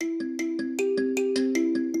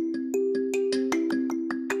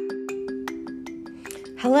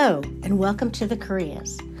Hello, and welcome to the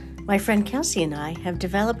Kerias. My friend Kelsey and I have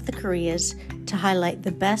developed the Kerias to highlight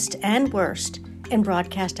the best and worst in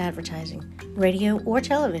broadcast advertising, radio or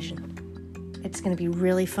television. It's going to be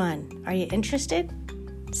really fun. Are you interested?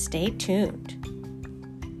 Stay tuned.